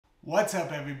What's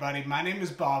up everybody, my name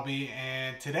is Bobby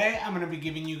and today I'm going to be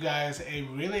giving you guys a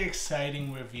really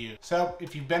exciting review. So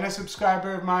if you've been a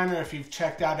subscriber of mine or if you've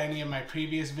checked out any of my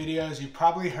previous videos, you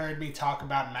probably heard me talk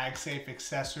about Magsafe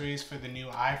accessories for the new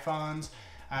iPhones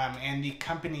and the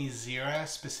company Zeera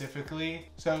specifically.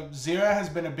 So Zeera has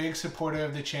been a big supporter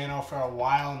of the channel for a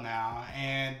while now,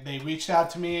 and they reached out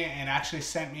to me and actually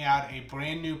sent me out a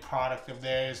brand new product of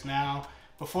theirs. Now,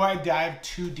 before I dive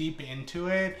too deep into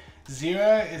it,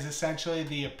 Zeera is essentially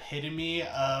the epitome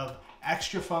of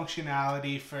extra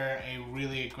functionality for a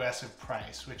really aggressive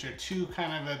price, which are two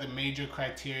kind of the major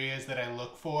criteria that I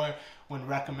look for when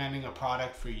recommending a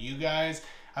product for you guys.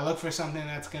 I look for something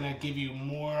that's going to give you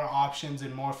more options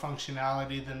and more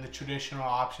functionality than the traditional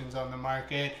options on the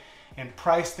market, and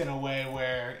priced in a way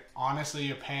where honestly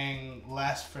you're paying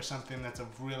less for something that's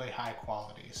of really high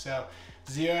quality. So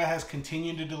Zeera has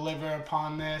continued to deliver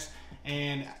upon this,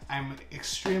 and I'm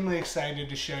extremely excited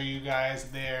to show you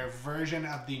guys their version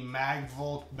of the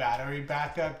Magvolt battery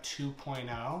backup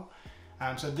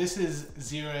 2.0. So this is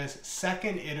Zeera's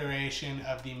second iteration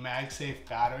of the Magsafe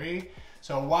battery.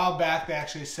 So a while back they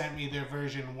actually sent me their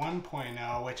version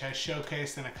 1.0, which I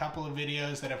showcased in a couple of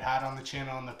videos that I've had on the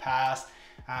channel in the past.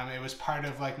 It was part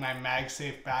of like my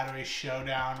Magsafe battery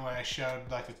showdown where I showed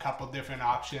like a couple different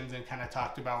options and kind of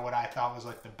talked about what I thought was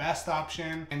like the best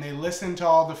option. And they listened to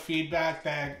all the feedback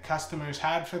that customers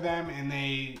had for them, and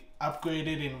they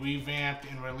upgraded and revamped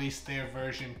and released their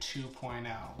version 2.0,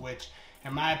 which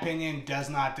in my opinion does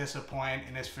not disappoint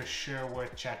and is for sure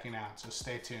worth checking out, so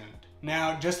stay tuned.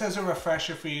 Now, just as a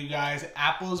refresher for you guys,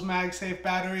 Apple's Magsafe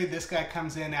battery, this guy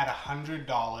comes in at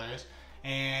 $100.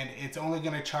 And it's only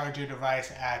going to charge your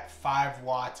device at 5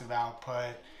 watts of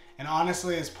output, and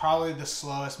honestly it's probably the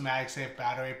slowest Magsafe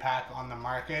battery pack on the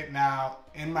market. Now,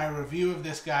 in my review of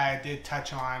this guy I did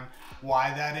touch on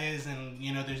why that is, and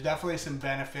there's definitely some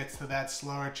benefits to that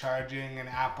slower charging and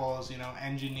Apple's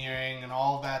engineering and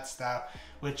all of that stuff,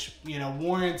 which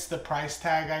warrants the price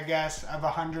tag, I guess, of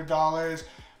 $100.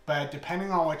 But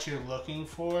depending on what you're looking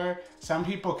for, some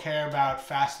people care about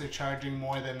faster charging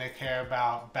more than they care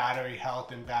about battery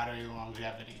health and battery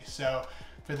longevity. So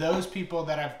for those people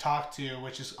that I've talked to,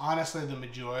 which is honestly the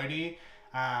majority,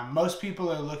 most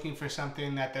people are looking for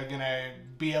something that they're going to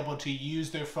be able to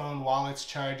use their phone while it's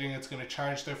charging. It's going to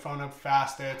charge their phone up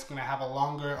faster. It's going to have a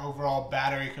longer overall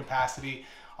battery capacity.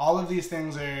 All of these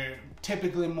things are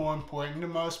typically more important to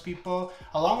most people,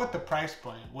 along with the price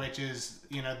point, which is,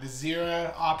 the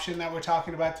Zeera option that we're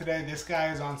talking about today. This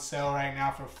guy is on sale right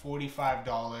now for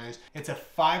 $45. It's a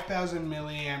 5,000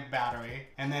 milliamp battery,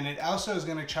 and then it also is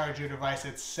going to charge your device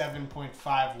at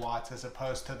 7.5 watts as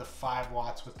opposed to the 5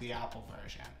 watts with the Apple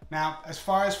version. Now, as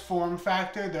far as form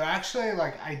factor, they're actually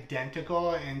like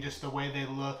identical in just the way they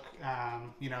look,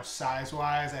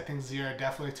 size-wise. I think Zeera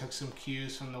definitely took some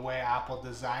cues from the way Apple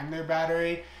designed their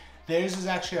battery. Theirs is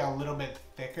actually a little bit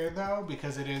thicker though,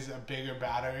 because it is a bigger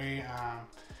battery.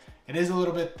 It is a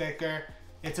little bit thicker.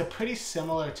 It's a pretty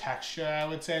similar texture, I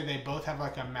would say. They both have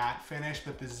like a matte finish,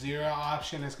 but the Zeera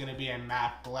option is going to be a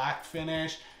matte black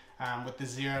finish with the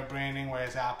Zeera branding,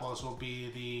 whereas Apple's will be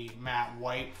the matte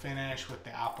white finish with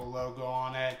the Apple logo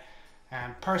on it.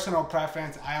 And personal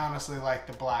preference, I honestly like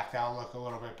the blacked out look a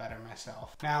little bit better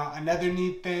myself. Now, another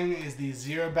neat thing is the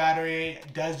Zeera battery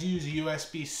does use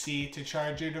USB-C to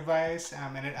charge your device,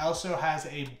 and it also has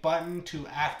a button to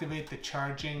activate the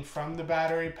charging from the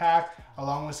battery pack,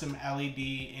 along with some LED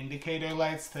indicator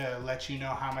lights to let you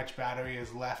know how much battery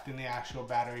is left in the actual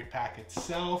battery pack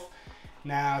itself.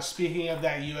 Now, speaking of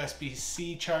that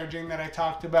USB-C charging that I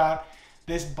talked about,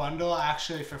 this bundle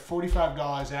actually for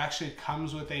 $45, it actually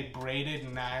comes with a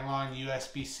braided nylon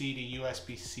USB-C to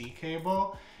USB-C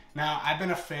cable. Now, I've been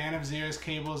a fan of Zeera's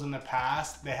cables in the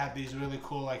past. They have these really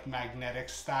cool like magnetic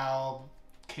style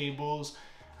cables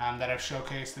that I've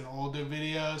showcased in older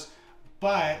videos.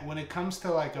 But when it comes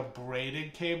to like a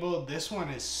braided cable, this one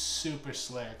is super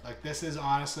slick. Like, this is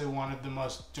honestly one of the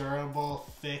most durable,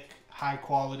 thick, high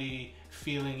quality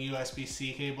feeling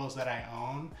USB-C cables that I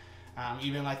own.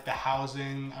 Even like the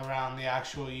housing around the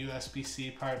actual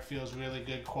USB-C part feels really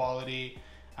good quality.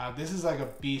 This is like a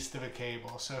beast of a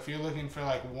cable. So if you're looking for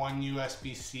like one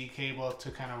USB-C cable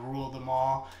to kind of rule them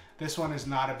all, this one is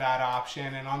not a bad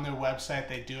option. And on their website,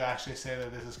 they do actually say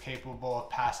that this is capable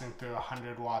of passing through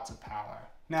 100 watts of power.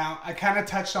 Now, I kind of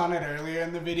touched on it earlier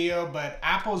in the video, but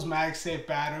Apple's Magsafe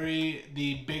battery,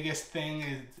 the biggest thing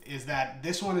is that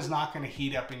this one is not going to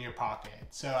heat up in your pocket.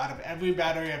 So out of every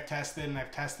battery I've tested, and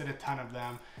I've tested a ton of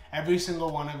them, every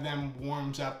single one of them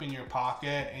warms up in your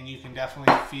pocket, and you can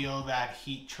definitely feel that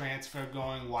heat transfer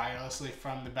going wirelessly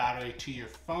from the battery to your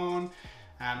phone.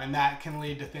 And that can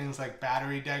lead to things like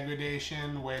battery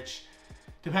degradation, which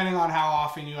depending on how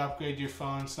often you upgrade your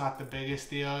phone, it's not the biggest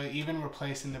deal. Even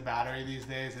replacing the battery these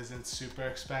days isn't super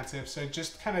expensive. So it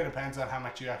just kind of depends on how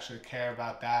much you actually care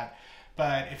about that.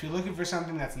 But if you're looking for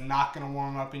something that's not going to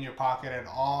warm up in your pocket at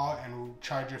all and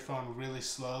charge your phone really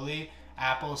slowly,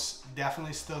 Apple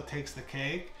definitely still takes the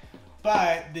cake.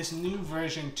 But this new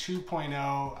version 2.0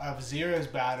 of Zeera's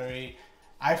battery,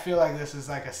 I feel like this is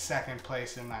like a second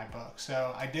place in my book.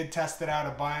 So I did test it out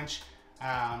a bunch.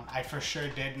 I for sure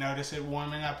did notice it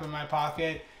warming up in my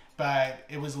pocket, but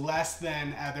it was less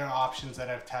than other options that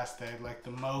I've tested, like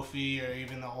the Mophie or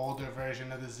even the older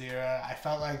version of the Zeera. I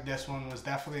felt like this one was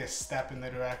definitely a step in the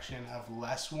direction of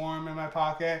less warm in my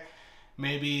pocket.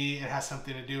 Maybe it has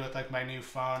something to do with like my new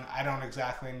phone. I don't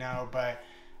exactly know, but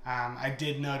I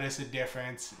did notice a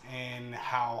difference in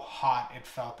how hot it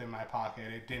felt in my pocket.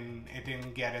 It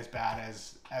didn't get as bad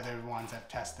as other ones I've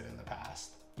tested in the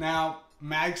past. Now,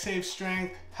 Magsafe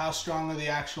strength, how strong are the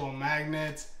actual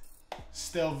magnets?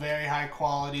 Still very high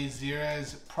quality.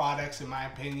 Zeera's products, in my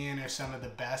opinion, are some of the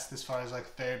best as far as like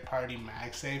third-party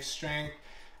Magsafe strength.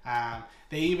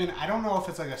 They even, I don't know if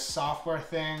it's like a software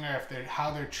thing or if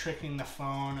how they're tricking the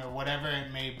phone or whatever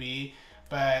it may be,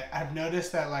 but I've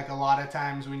noticed that like a lot of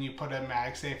times when you put a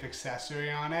Magsafe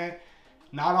accessory on it,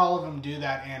 not all of them do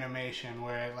that animation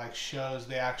where it like shows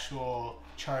the actual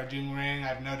charging ring.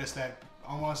 I've noticed that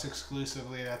almost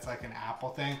exclusively that's like an Apple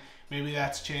thing. Maybe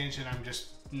that's changed and I'm just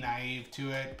naive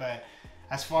to it, but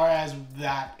as far as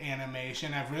that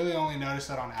animation, I've really only noticed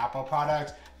that on Apple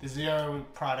products. The Zeera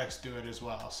products do it as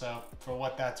well. So for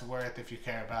what that's worth, if you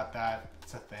care about that,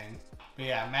 it's a thing. But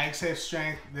yeah, Magsafe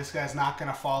strength, this guy's not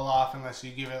gonna fall off unless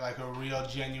you give it like a real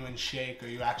genuine shake or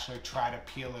you actually try to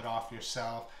peel it off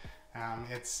yourself.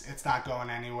 It's not going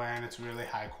anywhere and it's really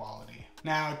high quality.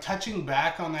 Now, touching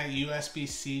back on that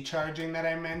USB-C charging that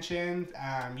I mentioned,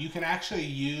 you can actually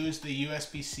use the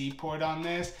USB-C port on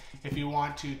this if you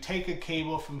want to take a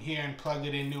cable from here and plug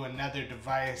it into another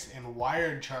device and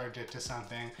wired charge it to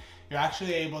something. You're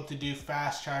actually able to do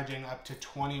fast charging up to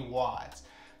 20 watts.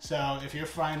 So if you're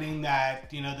finding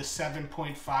that, you know, the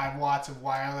 7.5 watts of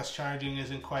wireless charging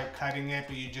isn't quite cutting it,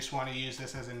 but you just want to use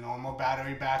this as a normal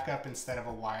battery backup instead of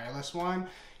a wireless one,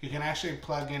 you can actually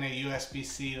plug in a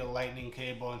USB-C to lightning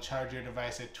cable and charge your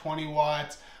device at 20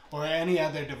 watts or any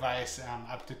other device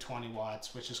up to 20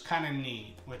 watts, which is kind of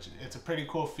neat, which it's a pretty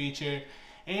cool feature.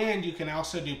 And you can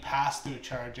also do pass-through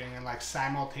charging and like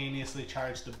simultaneously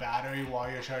charge the battery while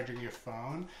you're charging your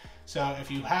phone. So if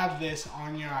you have this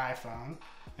on your iPhone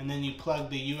and then you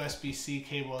plug the USB-C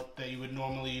cable that you would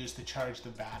normally use to charge the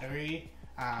battery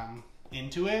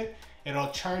into it,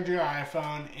 it'll charge your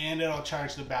iPhone and it'll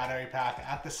charge the battery pack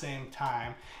at the same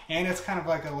time. And it's kind of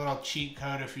like a little cheat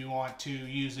code if you want to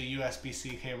use a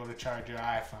USB-C cable to charge your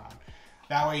iPhone.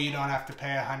 That way you don't have to pay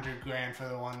 $100 grand for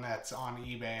the one that's on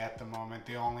eBay at the moment,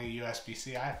 the only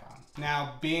USB-C iPhone.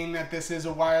 Now, being that this is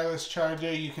a wireless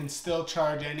charger, you can still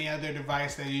charge any other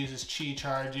device that uses Qi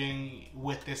charging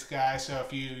with this guy. So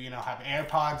if you have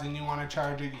AirPods and you want to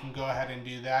charge it, you can go ahead and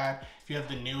do that. If you have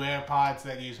the new AirPods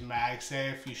that use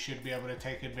MagSafe, you should be able to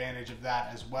take advantage of that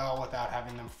as well without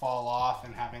having them fall off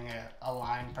and having it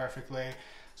align perfectly.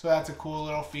 So that's a cool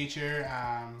little feature.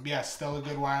 Yeah, still a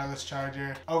good wireless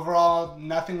charger. Overall,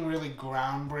 nothing really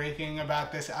groundbreaking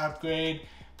about this upgrade,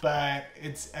 but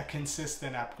it's a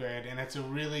consistent upgrade and it's a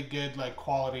really good like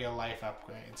quality of life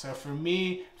upgrade. So for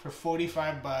me, for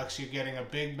 45 bucks, you're getting a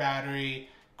big battery,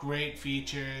 great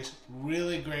features,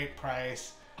 really great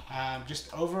price.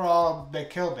 Just overall, they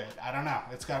killed it. I don't know.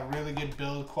 It's got really good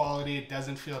build quality. It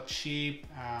doesn't feel cheap.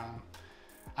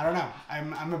 I don't know.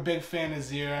 I'm a big fan of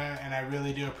Zeera and I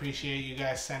really do appreciate you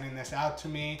guys sending this out to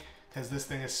me because this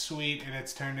thing is sweet and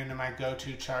it's turned into my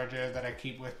go-to charger that I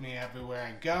keep with me everywhere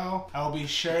I go. I will be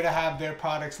sure to have their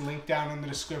products linked down in the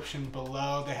description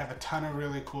below. They have a ton of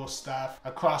really cool stuff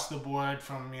across the board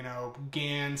from,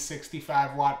 GAN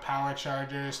 65 watt power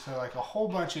chargers to like a whole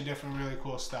bunch of different really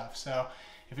cool stuff. So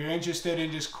if you're interested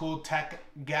in just cool tech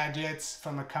gadgets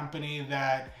from a company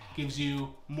that gives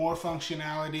you more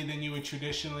functionality than you would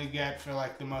traditionally get for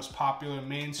like the most popular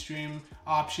mainstream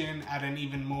option at an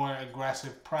even more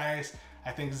aggressive price,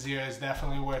 I think Zeera is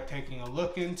definitely worth taking a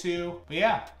look into. But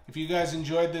yeah, if you guys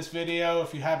enjoyed this video,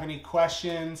 if you have any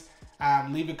questions,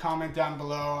 leave a comment down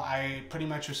below. I pretty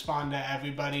much respond to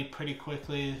everybody pretty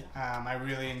quickly. I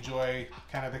really enjoy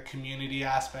kind of the community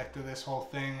aspect of this whole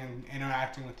thing and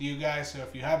interacting with you guys. So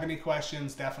if you have any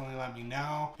questions, definitely let me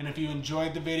know. And if you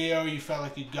enjoyed the video, you felt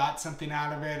like you got something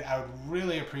out of it, I would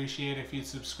really appreciate if you'd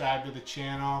subscribe to the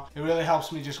channel. It really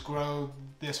helps me just grow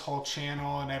this whole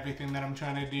channel and everything that I'm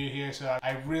trying to do here, so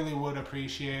I really would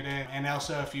appreciate it. And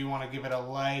also if you want to give it a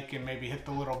like and maybe hit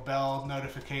the little bell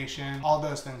notification, all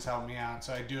those things help me out,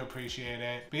 so I do appreciate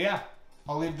it. But yeah,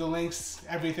 I'll leave the links,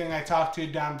 everything I talked to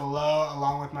down below,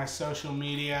 along with my social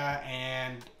media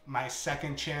and my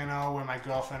second channel where my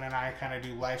girlfriend and I kind of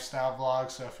do lifestyle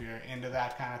vlogs. So if you're into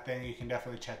that kind of thing, you can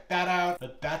definitely check that out.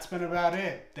 But that's been about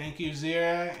it. Thank you,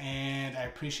 Zeera, and I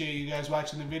appreciate you guys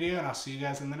watching the video, and I'll see you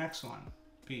guys in the next one.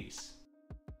 Peace.